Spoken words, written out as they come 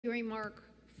Remark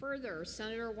further.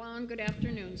 Senator Hwang, good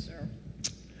afternoon, sir.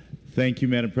 Thank you,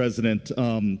 Madam President.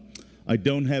 I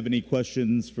don't have any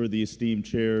questions for the esteemed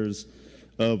chairs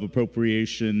of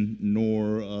Appropriation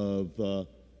nor of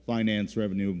Finance,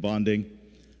 Revenue, and Bonding,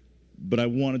 but I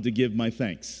wanted to give my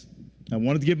thanks. I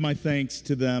wanted to give my thanks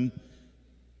to them,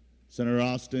 Senator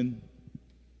Austin,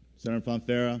 Senator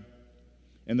Fonfara,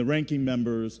 and the ranking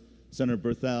members, Senator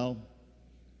Berthel,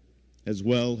 as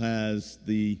well as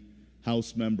the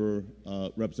House member,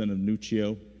 Representative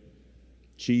Nuccio,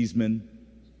 Cheeseman.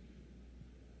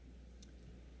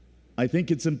 I think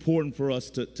it's important for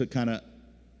us to kind of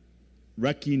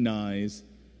recognize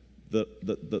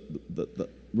the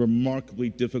remarkably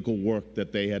difficult work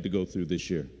that they had to go through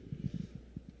this year.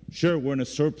 Sure, we're in a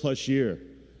surplus year,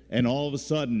 and all of a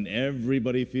sudden,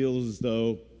 everybody feels as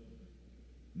though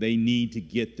they need to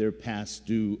get their past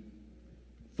due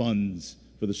funds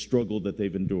for the struggle that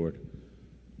they've endured.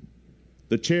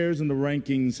 The chairs and the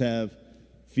rankings have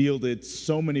fielded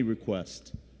so many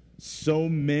requests, so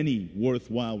many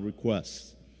worthwhile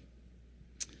requests,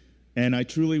 and I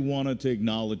truly wanted to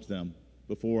acknowledge them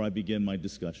before I begin my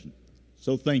discussion.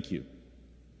 So thank you.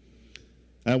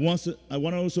 I want to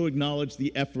also acknowledge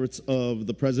the efforts of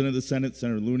the President of the Senate,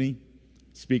 Senator Looney,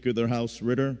 Speaker of the House,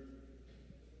 Ritter,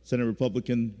 Senate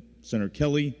Republican, Senator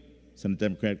Kelly, Senate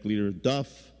Democratic Leader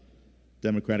Duff,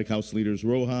 Democratic House Leaders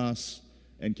Rojas,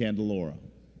 and Candelora.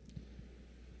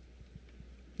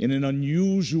 In an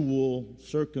unusual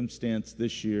circumstance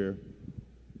this year,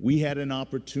 we had an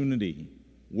opportunity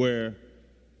where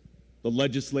the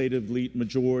legislative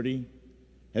majority,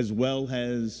 as well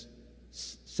as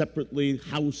separately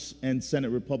House and Senate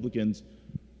Republicans,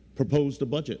 proposed a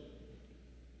budget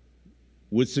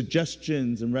with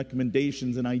suggestions and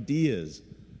recommendations and ideas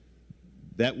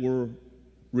that were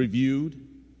reviewed,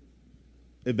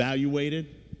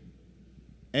 evaluated,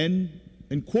 and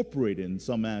incorporated in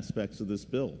some aspects of this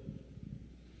bill.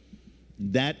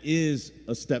 That is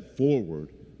a step forward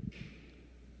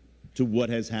to what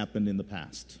has happened in the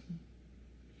past.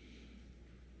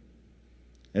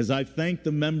 As I thank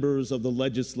the members of the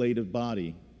legislative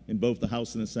body in both the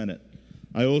House and the Senate,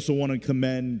 I also want to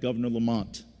commend Governor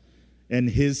Lamont and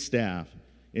his staff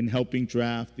in helping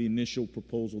draft the initial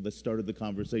proposal that started the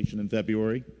conversation in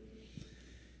February,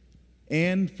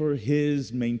 and for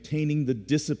his maintaining the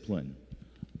discipline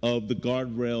of the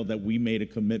guardrail that we made a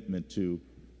commitment to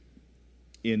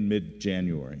in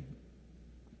mid-January.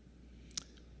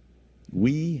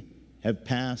 We have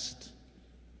passed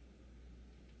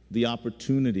the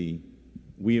opportunity,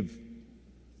 we have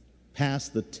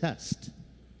passed the test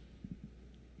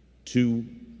to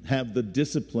have the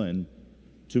discipline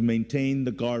to maintain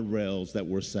the guardrails that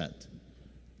were set,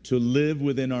 to live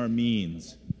within our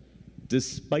means,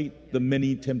 despite the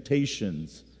many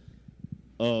temptations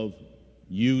of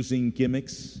using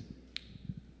gimmicks,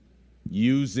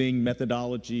 using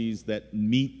methodologies that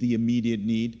meet the immediate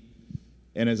need,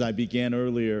 and as I began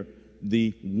earlier,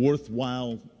 the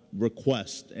worthwhile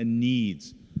requests and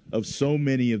needs of so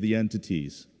many of the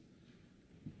entities.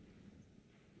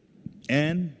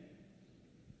 And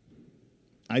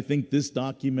I think this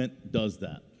document does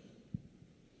that.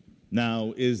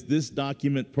 Now, is this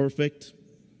document perfect?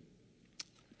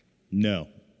 No.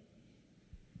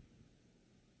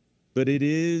 But it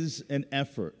is an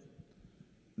effort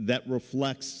that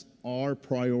reflects our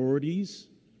priorities,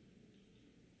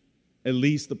 at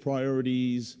least the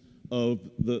priorities of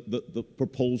the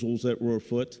proposals that were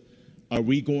afoot. Are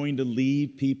we going to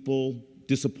leave people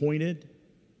disappointed,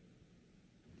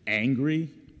 angry,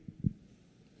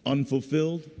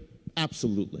 unfulfilled?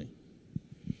 Absolutely.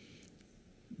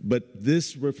 But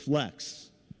this reflects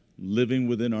living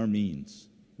within our means,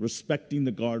 respecting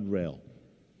the guardrail.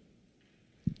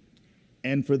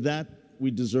 And for that,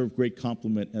 we deserve great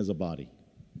compliment as a body.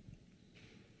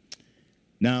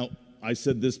 Now, I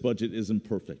said this budget isn't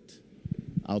perfect.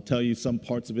 I'll tell you some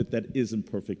parts of it that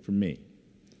isn't perfect for me.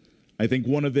 I think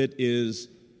one of it is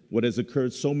what has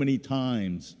occurred so many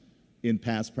times in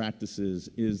past practices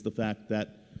is the fact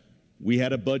that we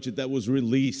had a budget that was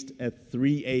released at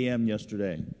 3 a.m.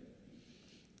 yesterday.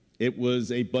 It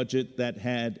was a budget that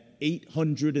had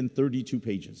 832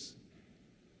 pages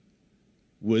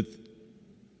with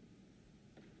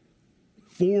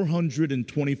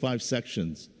 425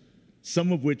 sections,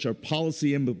 some of which are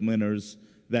policy implementers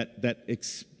that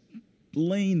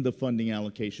explain the funding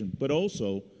allocation, but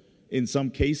also, in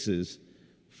some cases,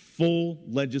 full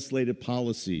legislative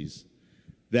policies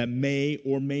that may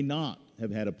or may not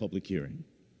have had a public hearing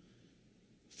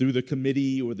through the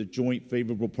committee or the joint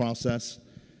favorable process.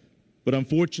 But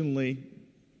unfortunately,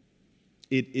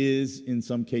 it is, in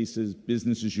some cases,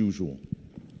 business as usual.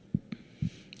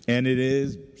 And it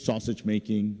is sausage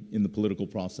making in the political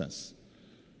process.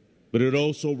 But it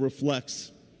also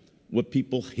reflects what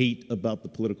people hate about the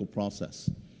political process.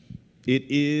 It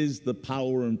is the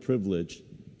power and privilege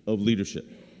of leadership.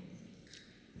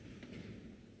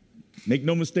 Make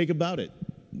no mistake about it.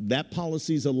 That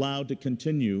policy is allowed to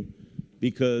continue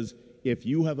because if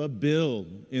you have a bill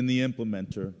in the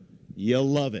implementer, you'll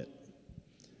love it.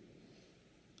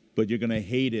 But you're going to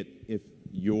hate it if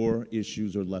your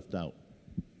issues are left out.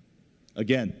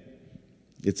 Again,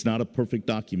 it's not a perfect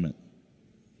document.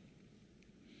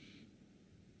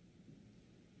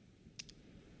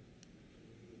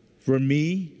 For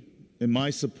me, and my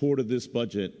support of this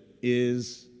budget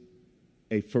is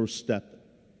a first step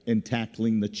in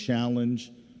tackling the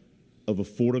challenge of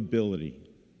affordability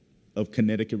of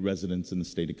Connecticut residents in the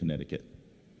state of Connecticut.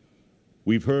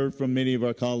 We've heard from many of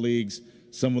our colleagues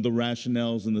some of the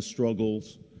rationales and the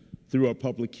struggles through our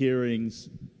public hearings,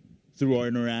 through our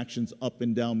interactions up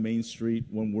and down Main Street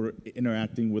when we're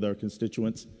interacting with our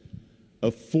constituents.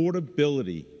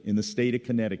 Affordability in the state of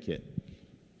Connecticut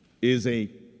is a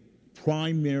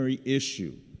primary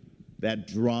issue that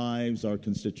drives our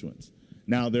constituents.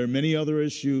 Now, there are many other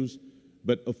issues,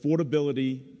 but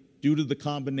affordability, due to the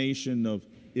combination of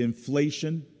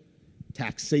inflation,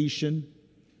 taxation,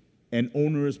 and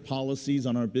onerous policies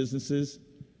on our businesses,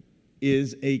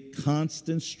 is a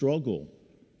constant struggle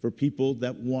for people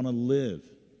that want to live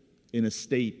in a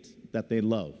state that they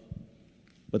love,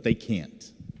 but they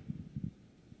can't.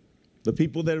 The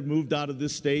people that have moved out of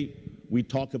this state, we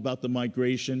talk about the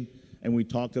migration, and we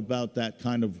talk about that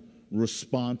kind of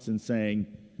response and saying,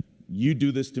 you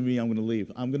do this to me, I'm going to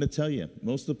leave. I'm going to tell you,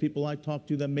 most of the people I talked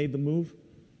to that made the move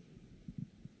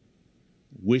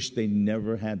wish they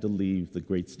never had to leave the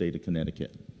great state of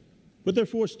Connecticut. But they're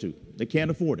forced to. They can't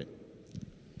afford it.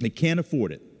 They can't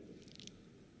afford it.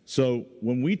 So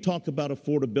when we talk about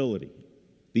affordability,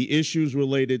 the issues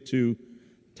related to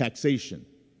taxation,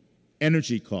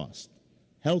 energy cost,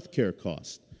 healthcare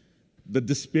cost, the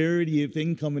disparity of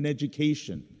income and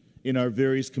education in our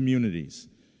various communities,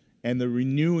 and the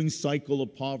renewing cycle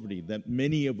of poverty that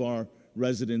many of our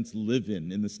residents live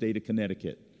in the state of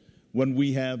Connecticut, when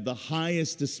we have the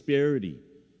highest disparity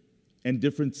and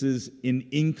differences in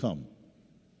income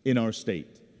in our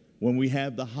state, when we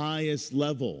have the highest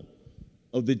level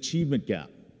of the achievement gap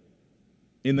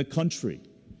in the country,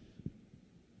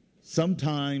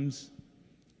 sometimes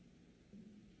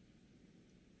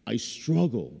I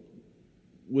struggle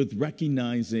with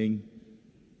recognizing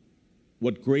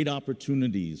what great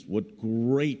opportunities, what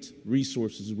great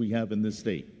resources we have in this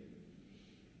state.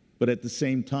 But at the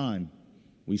same time,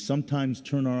 we sometimes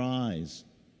turn our eyes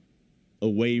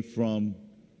away from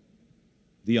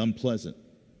the unpleasant,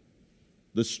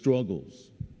 the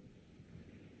struggles,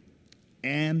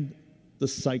 and the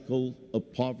cycle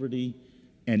of poverty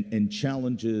and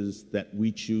challenges that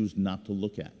we choose not to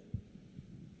look at.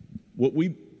 What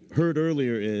we heard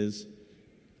earlier is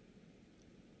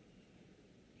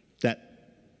that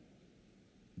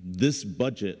this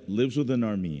budget lives within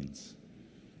our means.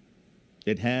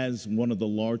 It has one of the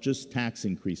largest tax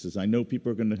increases. I know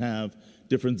people are going to have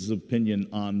differences of opinion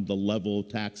on the level of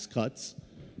tax cuts,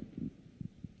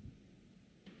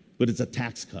 but it's a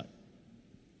tax cut.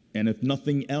 And if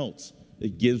nothing else,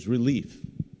 it gives relief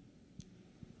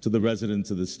to the residents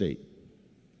of the state.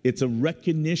 It's a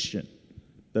recognition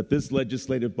that this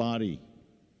legislative body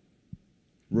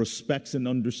respects and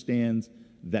understands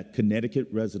that Connecticut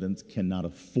residents cannot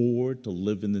afford to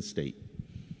live in this state,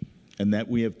 and that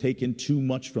we have taken too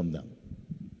much from them.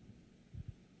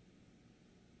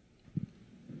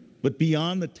 But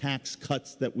beyond the tax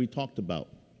cuts that we talked about,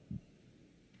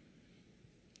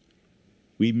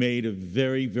 we made a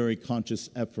very, very conscious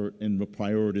effort in the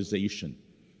prioritization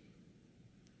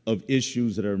of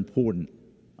issues that are important,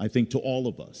 I think, to all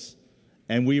of us.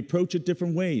 And we approach it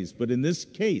different ways, but in this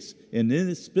case, and in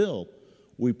this bill,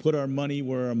 we put our money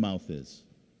where our mouth is.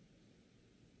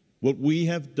 What we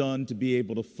have done to be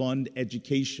able to fund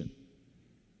education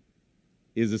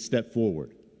is a step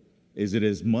forward. Is it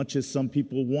as much as some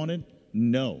people wanted?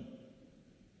 No.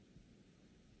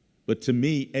 But to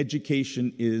me,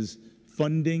 education is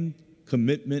funding,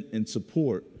 commitment, and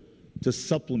support to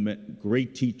supplement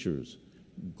great teachers,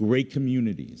 great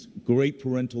communities, great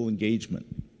parental engagement.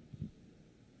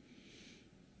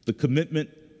 The commitment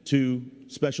to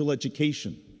special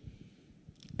education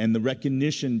and the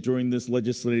recognition during this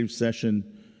legislative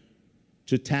session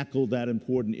to tackle that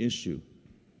important issue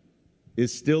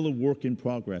is still a work in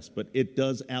progress, but it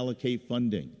does allocate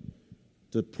funding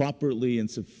to properly and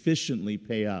sufficiently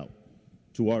pay out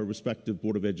to our respective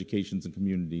Board of Educations and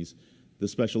communities the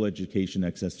special education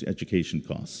excess education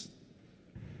costs.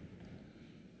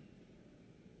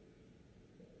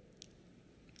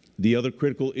 The other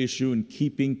critical issue in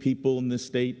keeping people in this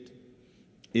state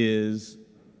is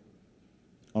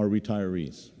our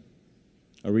retirees.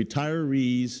 Our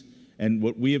retirees, and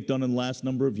what we have done in the last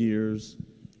number of years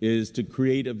is to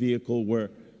create a vehicle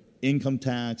where income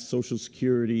tax, Social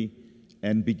Security,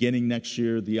 and beginning next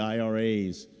year, the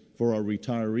IRAs for our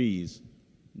retirees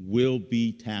will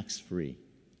be tax-free.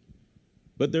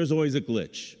 But there's always a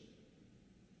glitch.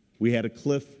 We had a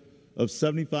cliff of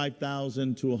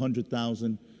 $75,000 to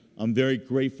 $100,000. I'm very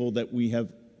grateful that we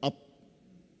have upped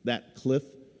that cliff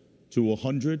to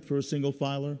 $100 for a single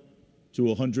filer to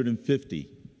 $150.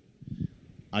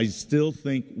 I still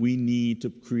think we need to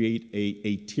create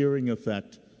a tiering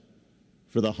effect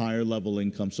for the higher level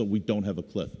income so we don't have a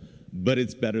cliff. But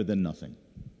it's better than nothing.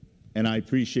 And I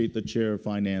appreciate the Chair of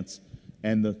Finance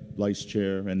and the Vice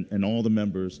Chair and all the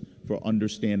members for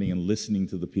understanding and listening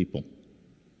to the people.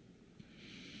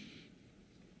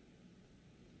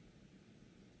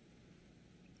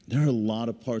 There are a lot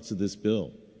of parts of this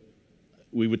bill.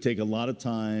 We would take a lot of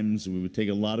times, we would take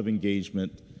a lot of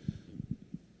engagement.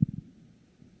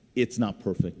 It's not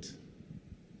perfect.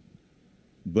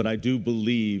 But I do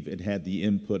believe it had the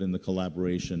input and the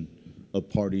collaboration of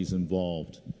parties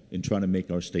involved in trying to make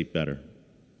our state better.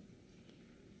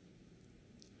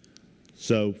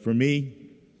 So for me,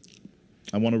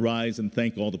 I want to rise and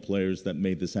thank all the players that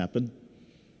made this happen.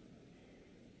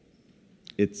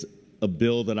 It's a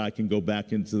bill that I can go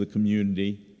back into the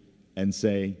community and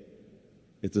say,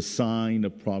 it's a sign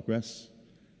of progress.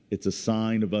 It's a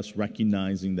sign of us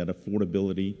recognizing that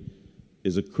affordability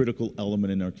is a critical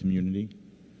element in our community.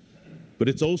 But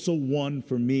it's also one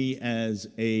for me as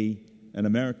an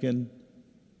American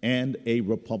and a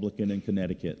Republican in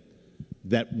Connecticut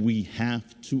that we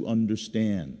have to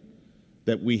understand,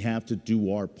 that we have to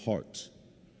do our part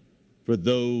for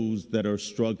those that are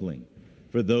struggling,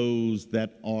 for those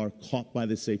that are caught by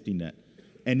the safety net,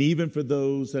 and even for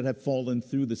those that have fallen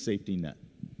through the safety net,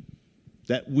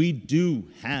 that we do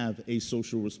have a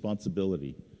social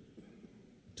responsibility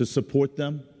to support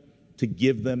them, to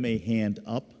give them a hand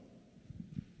up.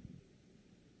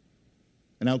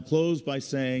 And I'll close by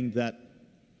saying that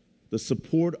the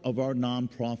support of our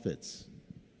nonprofits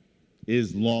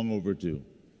is long overdue.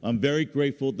 I'm very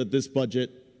grateful that this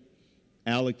budget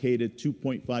allocated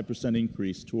 2.5%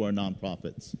 increase to our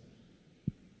nonprofits.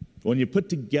 When you put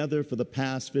together for the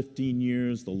past 15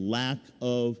 years the lack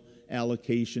of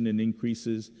allocation and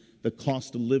increases, the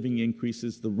cost of living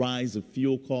increases, the rise of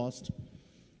fuel cost,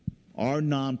 our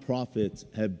nonprofits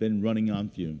have been running on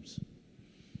fumes.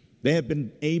 They have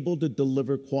been able to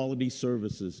deliver quality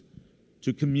services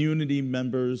to community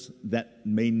members that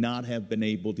may not have been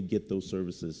able to get those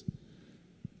services,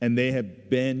 and they have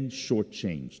been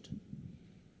shortchanged.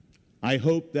 I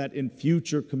hope that in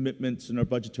future commitments in our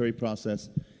budgetary process,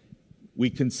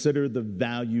 we consider the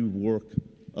value work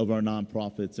of our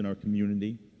nonprofits in our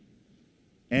community.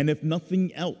 And if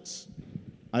nothing else,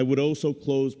 I would also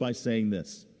close by saying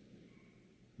this.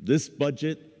 This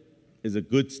budget is a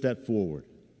good step forward.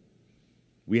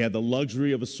 We have the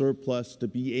luxury of a surplus to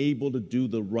be able to do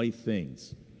the right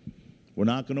things. We're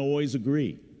not going to always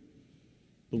agree,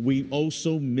 but we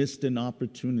also missed an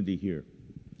opportunity here.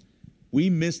 We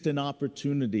missed an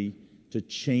opportunity to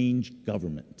change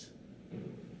government.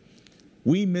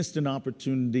 We missed an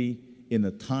opportunity in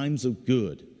the times of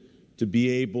good to be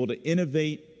able to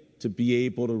innovate, to be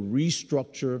able to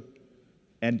restructure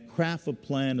and craft a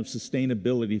plan of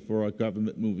sustainability for our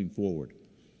government moving forward.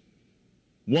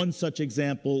 One such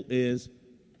example is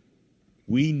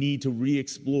we need to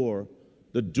re-explore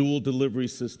the dual delivery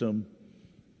system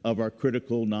of our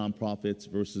critical nonprofits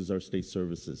versus our state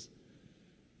services.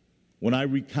 When I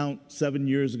recount 7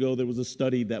 years ago, there was a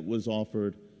study that was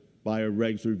offered by a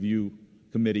regs review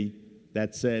committee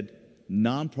that said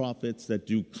nonprofits that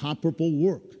do comparable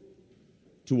work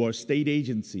to our state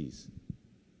agencies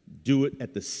do it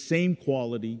at the same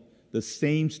quality, the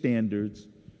same standards,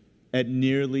 at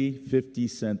nearly 50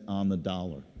 cents on the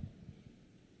dollar.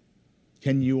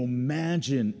 Can you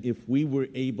imagine if we were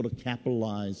able to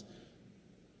capitalize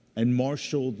and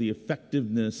marshal the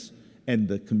effectiveness and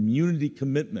the community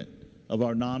commitment of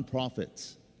our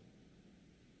nonprofits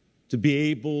to be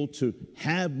able to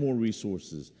have more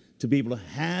resources, to be able to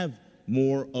have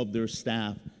more of their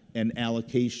staff and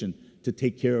allocation to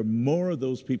take care of more of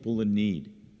those people in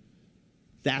need?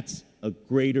 That's a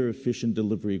greater efficient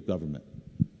delivery of government.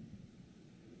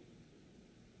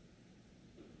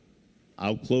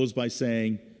 I'll close by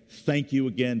saying thank you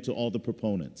again to all the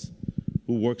proponents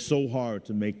who worked so hard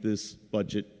to make this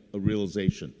budget a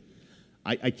realization.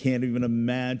 I can't even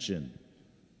imagine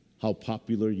how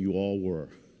popular you all were.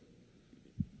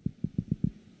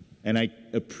 And I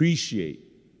appreciate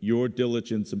your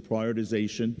diligence and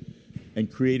prioritization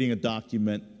and creating a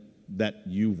document that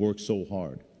you worked so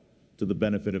hard to the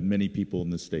benefit of many people in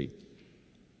the state.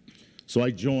 So I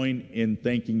join in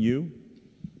thanking you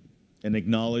and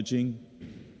acknowledging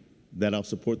that I'll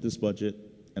support this budget,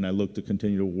 and I look to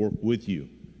continue to work with you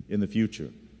in the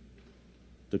future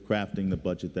to crafting the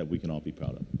budget that we can all be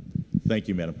proud of. Thank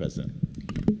you, Madam President.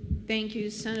 Thank you,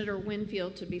 Senator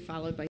Winfield, to be followed by